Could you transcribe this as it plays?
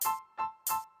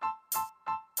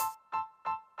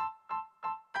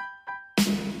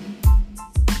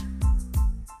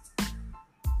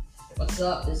What's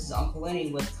up? This is Uncle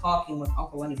Lenny with Talking with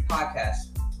Uncle Lenny podcast.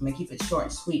 I'm going to keep it short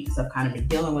and sweet because I've kind of been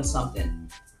dealing with something,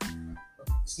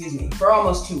 for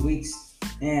almost 2 weeks.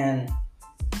 And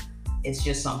it's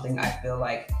just something I feel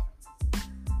like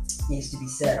needs to be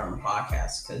said on the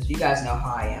podcast because you guys know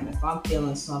how I am. If I'm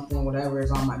feeling something, whatever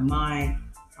is on my mind,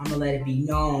 I'm going to let it be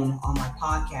known on my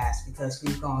podcast because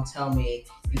who's going to tell me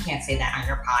you can't say that on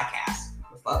your podcast?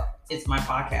 Fuck, it's my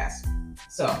podcast.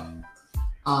 So,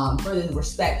 for the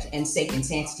respect and sake and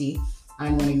sanctity,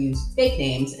 I'm going to use fake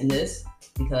names in this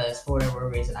because for whatever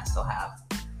reason, I still have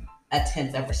a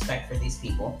tenth of respect for these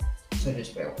people. So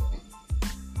just bear with me.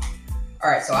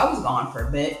 All right, so I was gone for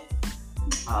a bit.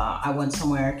 I went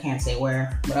somewhere, can't say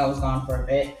where, but I was gone for a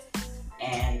bit.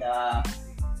 And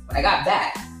when I got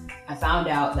back, I found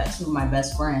out that two of my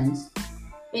best friends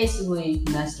basically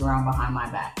messed around behind my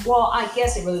back. Well, I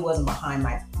guess it really wasn't behind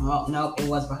my... Well, no, it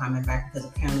was behind my back because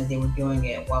apparently they were doing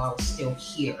it while I was still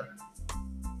here.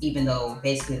 Even though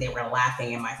basically they were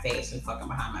laughing in my face and fucking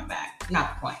behind my back.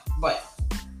 Not the point, but...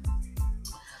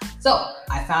 So,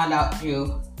 I found out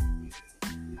through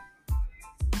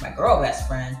my girl best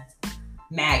friend,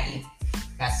 Maggie,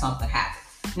 that something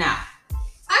happened. Now,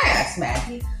 I asked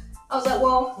Maggie, I was like,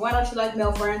 well, why don't you like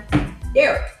male friend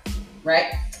Derek,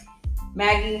 right?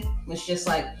 Maggie was just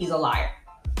like, he's a liar.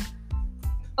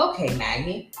 Okay,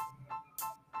 Maggie,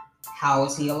 how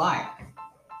is he a liar?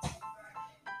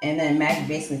 And then Maggie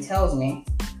basically tells me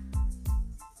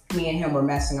and him were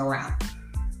messing around.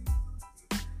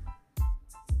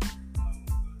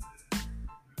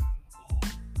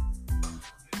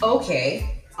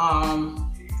 Okay,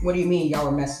 what do you mean y'all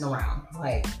were messing around?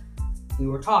 Like, we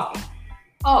were talking.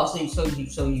 Oh, so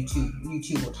you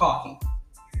two were talking.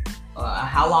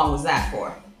 How long was that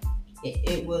for?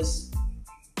 It was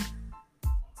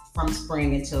from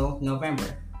spring until November.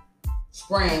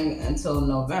 Spring until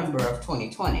November of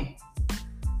 2020.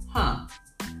 Huh.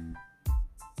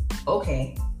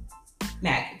 Okay.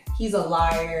 Maggie, he's a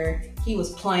liar. He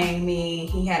was playing me.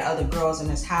 He had other girls in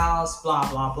his house. Blah,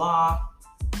 blah, blah.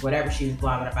 Whatever she was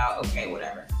blabbing about. Okay,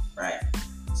 whatever. Right.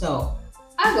 So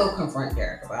I go confront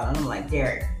Derek about it. And I'm like,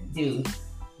 Derek, dude,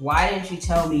 why didn't you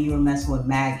tell me you were messing with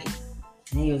Maggie?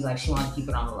 And he was like, she wanted to keep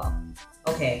it on the low.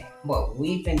 Okay, but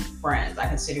we've been friends. I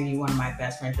consider you one of my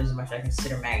best friends just as much as I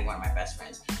consider Maggie one of my best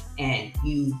friends. And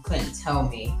you couldn't tell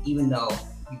me, even though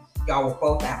y'all were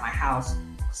both at my house,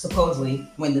 supposedly,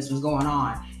 when this was going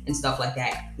on and stuff like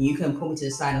that. You couldn't pull me to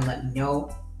the side and let me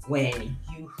know when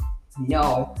you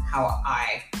know how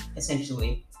I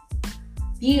essentially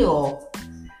feel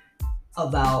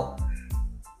about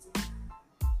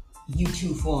you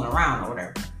two fooling around or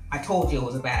whatever. I told you it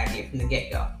was a bad idea from the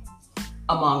get-go,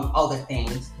 among other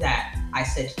things that I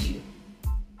said to you,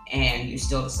 and you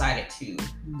still decided to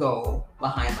go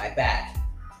behind my back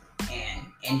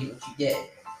and do what you did.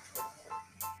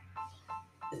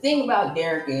 The thing about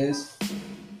Derek is,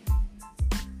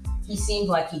 he seems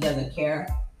like he doesn't care,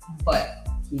 but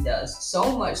he does.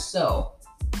 So much so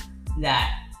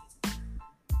that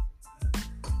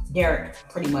Derek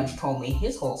pretty much told me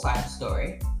his whole side of the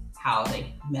story, how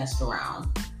they messed around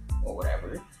or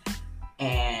whatever,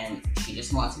 and she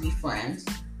just wants to be friends.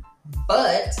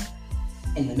 But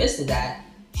in the midst of that,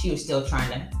 she was still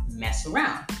trying to mess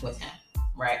around with him,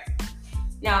 right?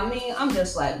 Now, me, I'm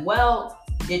just like, well,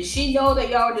 did she know that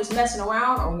y'all were just messing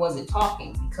around, or was it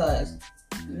talking? Because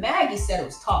Maggie said it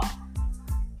was talking,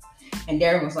 and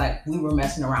Derek was like, we were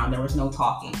messing around, there was no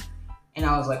talking. And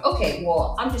I was like, okay,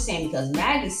 well, I'm just saying because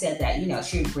Maggie said that,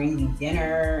 she would bring you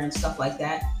dinner and stuff like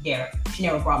that. Derek, she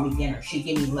never brought me dinner. She'd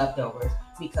give me leftovers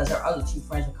because her other two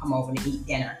friends would come over to eat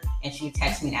dinner. And she would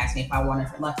text me and ask me if I wanted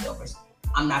her leftovers.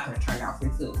 I'm not going to turn down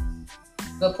free food.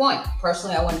 Good point.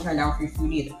 Personally, I wouldn't turn down free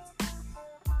food either.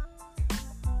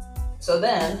 So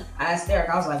then I asked Derek,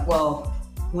 I was like, well,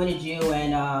 when did you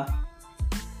and,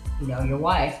 your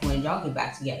wife, when did y'all get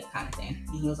back together kind of thing?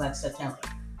 And he was like, September.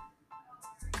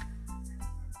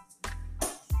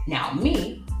 Now,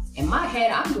 me, in my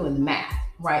head, I'm doing the math,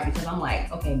 right? Because I'm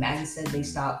like, okay, Maggie said they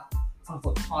stopped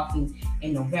talking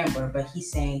in November, but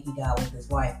he's saying he got with his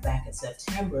wife back in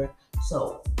September.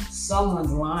 So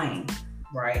someone's lying,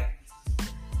 right?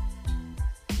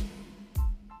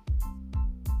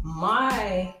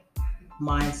 My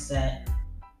mindset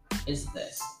is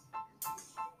this.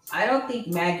 I don't think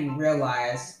Maggie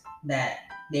realized that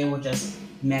they were just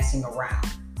messing around.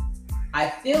 I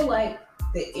feel like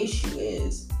the issue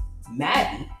is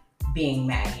Maggie, being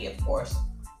Maggie, of course,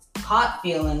 caught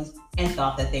feelings and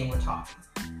thought that they were talking.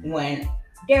 When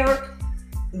Derek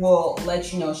will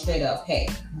let you know straight up, hey,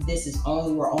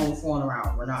 we're only fooling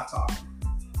around, we're not talking.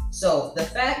 So the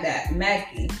fact that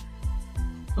Maggie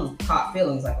caught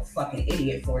feelings like a fucking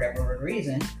idiot for whatever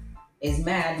reason, is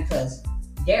mad because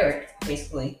Derek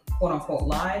basically, quote unquote,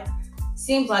 lied.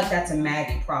 Seems like that's a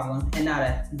Maggie problem and not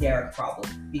a Derek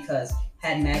problem, because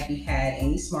had Maggie had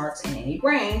any smarts and any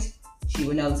brains, she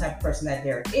would know the type of person that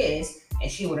Derek is,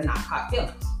 and she would have not caught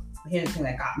feelings. But here's the thing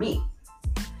that got me.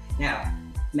 Now,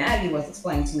 Maggie was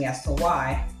explaining to me as to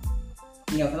why,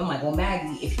 because I'm like, well,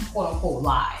 Maggie, if you quote unquote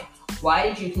lied, why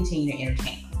did you continue to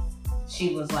entertain him?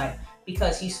 She was like,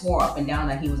 because he swore up and down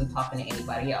that he wasn't talking to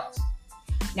anybody else.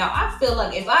 Now, I feel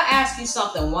like if I ask you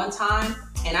something one time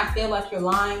and I feel like you're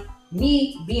lying,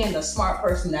 me being the smart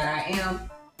person that I am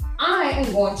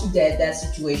going to dead that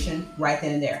situation right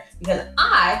then and there. Because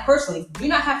I personally do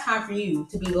not have time for you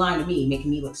to be lying to me, making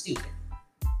me look stupid.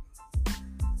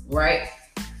 Right?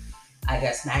 I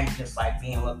guess Maggie just like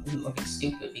being looking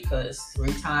stupid because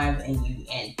 3 times and you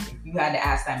had to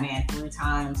ask that man 3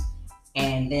 times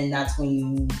and then that's when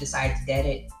you decide to dead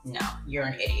it. No, you're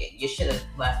an idiot. You should have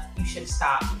left. You should have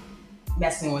stopped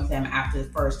messing with him after the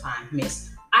first time. Miss,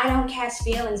 I don't catch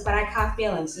feelings, but I caught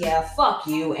feelings. Yeah, fuck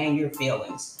you and your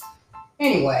feelings.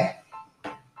 Anyway,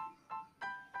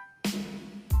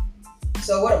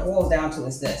 so what it boils down to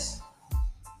is this.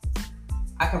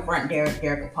 I confront Derek.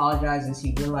 Derek apologizes.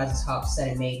 He realizes how upset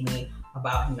it made me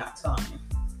about him not telling me.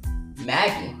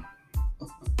 Maggie,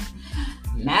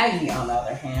 on the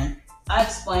other hand, I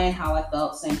explained how I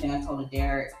felt. Same thing I told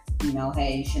Derek.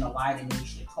 Hey, you shouldn't have lied to me. You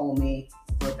should have told me.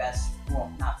 We're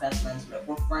not best friends, but if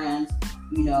we're friends,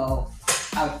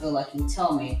 I would feel like you would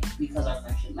tell me because our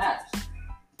friendship matters.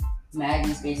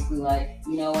 Maggie's basically like,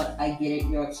 you know what, I get it,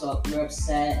 you're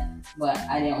upset, but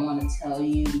I didn't want to tell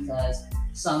you because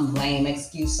some lame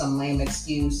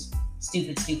excuse,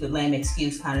 stupid, lame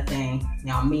excuse kind of thing.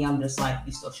 Now me, I'm just like,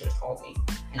 you still should have told me,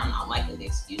 and I'm not liking the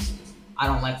excuses. I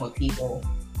don't like when people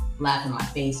laugh in my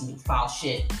face and do foul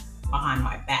shit behind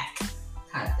my back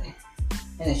kind of thing.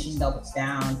 And then she doubles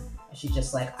down, and she's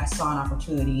just like, I saw an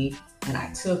opportunity, and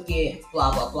I took it,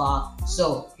 blah, blah, blah.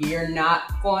 So you're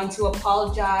not going to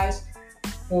apologize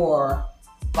for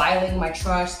violating my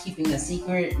trust, keeping a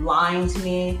secret, lying to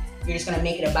me. You're just going to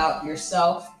make it about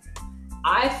yourself.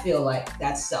 I feel like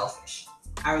that's selfish.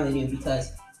 I really do,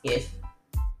 because if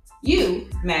you,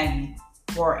 Maggie,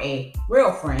 were a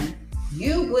real friend,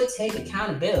 you would take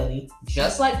accountability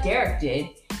just like Derek did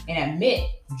and admit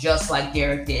just like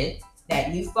Derek did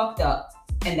that you fucked up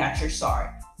and that you're sorry.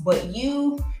 But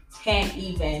you can't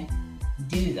even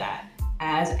do that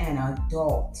as an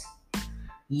adult.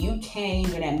 You can't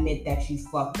even admit that you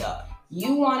fucked up.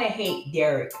 You want to hate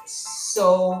Derek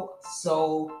so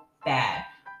bad.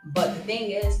 But the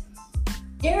thing is,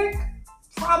 Derek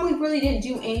probably really didn't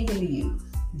do anything to you.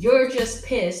 You're just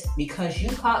pissed because you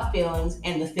caught feelings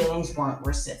and the feelings weren't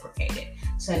reciprocated.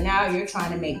 So now you're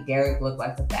trying to make Derek look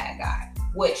like the bad guy,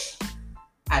 which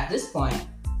at this point,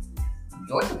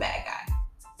 you're the bad guy.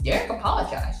 Derek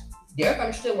apologized. Derek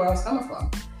understood where I was coming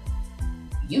from.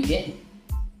 You didn't.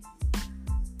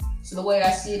 So the way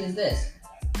I see it is this.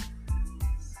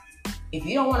 If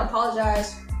you don't want to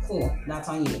apologize, cool, that's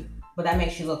on you. But that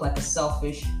makes you look like a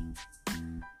selfish,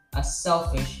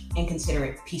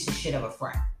 inconsiderate piece of shit of a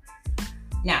friend.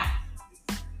 Now,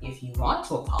 if you want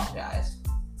to apologize,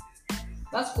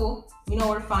 that's cool. You know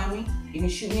where to find me. You can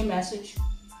shoot me a message.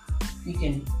 You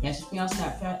can message me on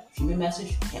Snapchat, shoot me a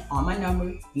message, and on my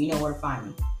number, you know where to find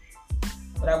me.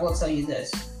 But I will tell you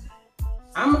this.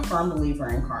 I'm a firm believer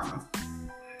in karma.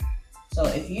 So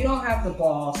if you don't have the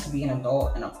balls to be an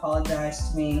adult and apologize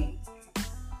to me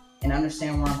and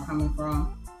understand where I'm coming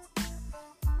from,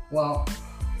 well,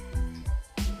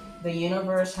 the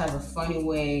universe has a funny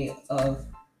way of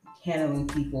handling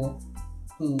people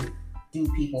who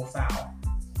do people foul.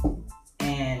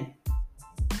 And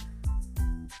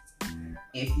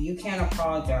if you can't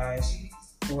apologize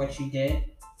for what you did,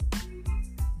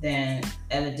 then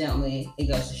evidently it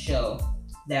goes to show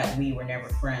that we were never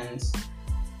friends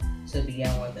to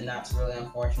begin with, and that's really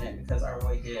unfortunate because I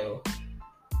really do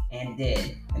and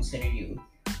did consider you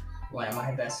one of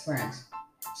my best friends.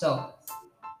 So,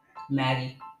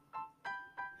 Maggie,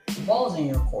 the ball's in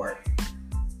your court.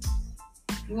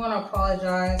 If you want to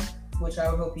apologize, which I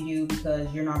would hope you do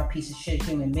because you're not a piece of shit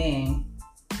human being,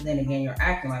 then again, you're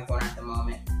acting like one at the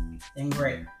moment, then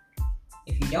great.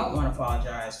 If you don't want to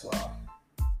apologize, well,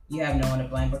 you have no one to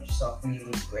blame but yourself when you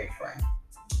lose a great friend.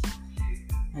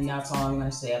 And that's all I'm going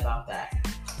to say about that.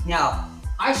 Now,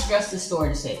 I stress this story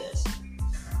to say this.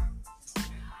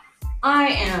 I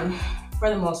am, for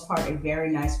the most part, a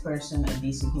very nice person, a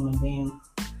decent human being.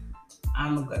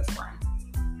 I'm a good friend.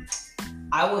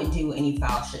 I wouldn't do any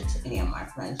foul shit to any of my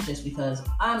friends just because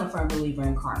I'm a firm believer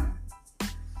in karma.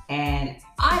 And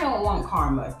I don't want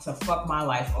karma to fuck my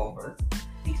life over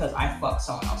because I fucked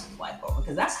someone else's life over.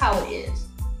 Because that's how it is.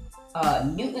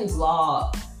 Newton's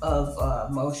law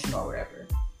of motion or whatever.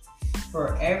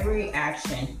 For every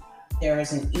action, there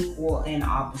is an equal and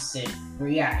opposite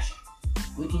reaction.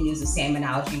 We can use the same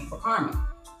analogy for karma.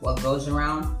 What goes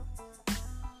around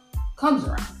comes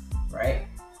around, right?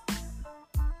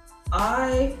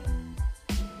 I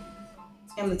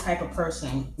am the type of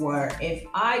person where if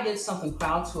I did something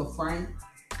foul to a friend,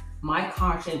 my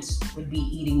conscience would be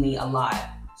eating me alive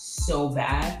so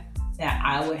bad that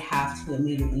I would have to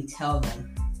immediately tell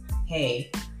them,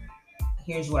 hey,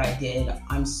 here's what I did.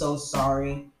 I'm so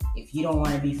sorry. If you don't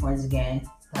want to be friends again,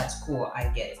 that's cool. I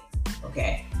get it.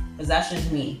 Okay? Because that's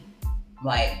just me.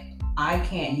 Like, I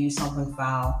can't do something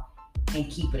foul and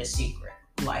keep it a secret.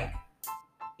 Like,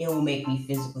 it will make me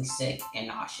physically sick and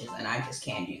nauseous, and I just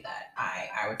can't do that.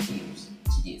 I refuse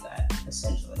to do that,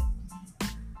 essentially.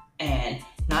 And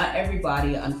not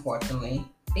everybody, unfortunately,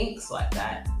 thinks like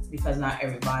that, because not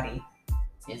everybody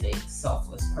is a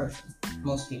selfless person.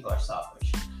 Most people are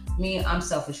selfish. Me, I'm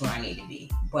selfish when I need to be,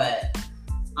 but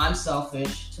I'm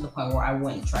selfish to the point where I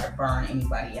wouldn't try to burn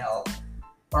anybody else,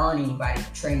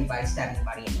 betray anybody, stab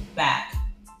anybody in the back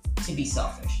to be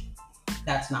selfish.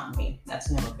 That's not me.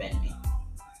 That's never been me.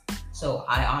 So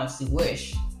I honestly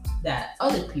wish that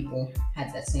other people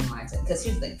had that same mindset. Because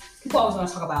here's the thing. People always want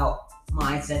to talk about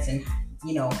mindsets and,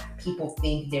 people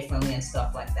think differently and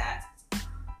stuff like that.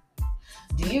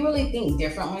 Do you really think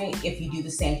differently if you do the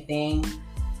same thing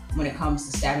when it comes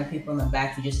to stabbing people in the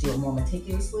back? You just do it more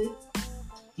meticulously?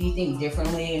 Do you think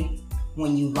differently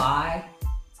when you lie,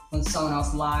 when someone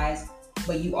else lies,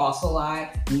 but you also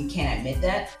lie and you can't admit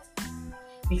that?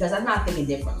 Because I'm not thinking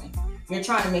differently. You're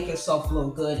trying to make yourself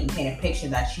look good and paint a picture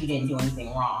that you didn't do anything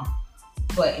wrong.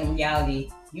 But in reality,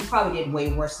 you probably did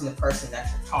way worse than the person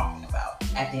that you're talking about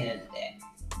at the end of the day.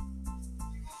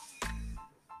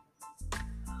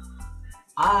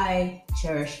 I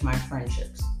cherish my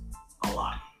friendships a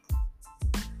lot.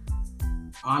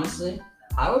 Honestly,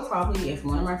 I would probably, if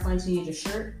one of my friends needed a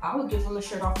shirt, I would give them the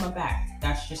shirt off my back.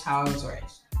 That's just how I was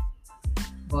raised.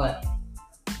 But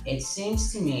it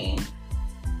seems to me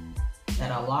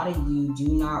that a lot of you do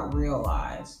not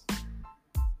realize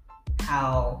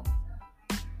how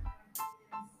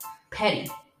petty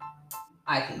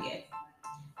I can get.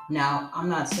 Now, I'm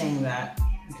not saying that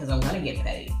because I'm going to get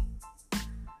petty,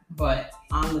 but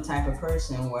I'm the type of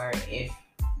person where if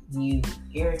you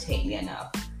irritate me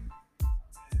enough,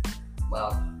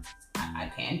 well,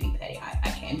 I can be petty. I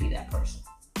can be that person.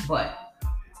 But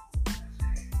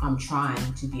I'm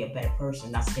trying to be a better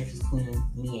person. That's the difference between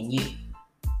me and you.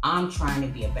 I'm trying to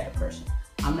be a better person.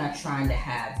 I'm not trying to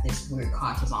have this weird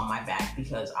conscience on my back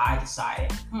because I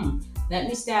decided, let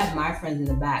me stab my friends in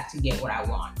the back to get what I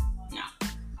want. No.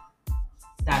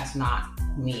 That's not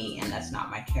me and that's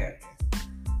not my character.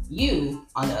 You,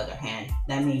 on the other hand,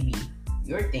 that may be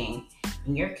your thing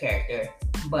and your character,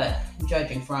 but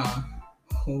judging from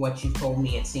what you told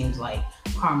me, it seems like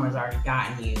karma's already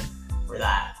gotten you for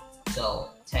that. So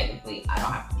technically, I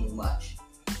don't have to do much.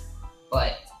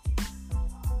 But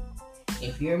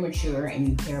if you're mature and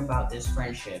you care about this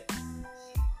friendship,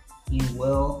 you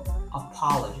will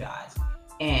apologize.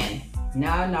 And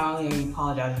now, not only are you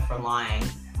apologizing for lying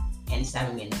and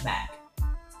stabbing me in the back,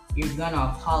 you're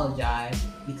gonna apologize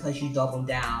because you doubled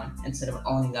down instead of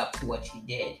owning up to what you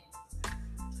did.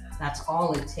 That's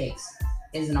all it takes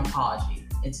is an apology.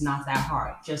 It's not that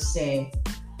hard. Just say,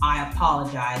 I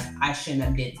apologize, I shouldn't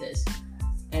have did this.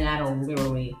 And that'll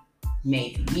literally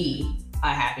make me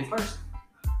a happy person.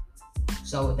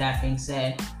 So with that being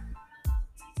said,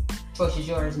 choice is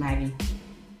yours, Maggie.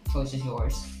 Choice is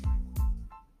yours.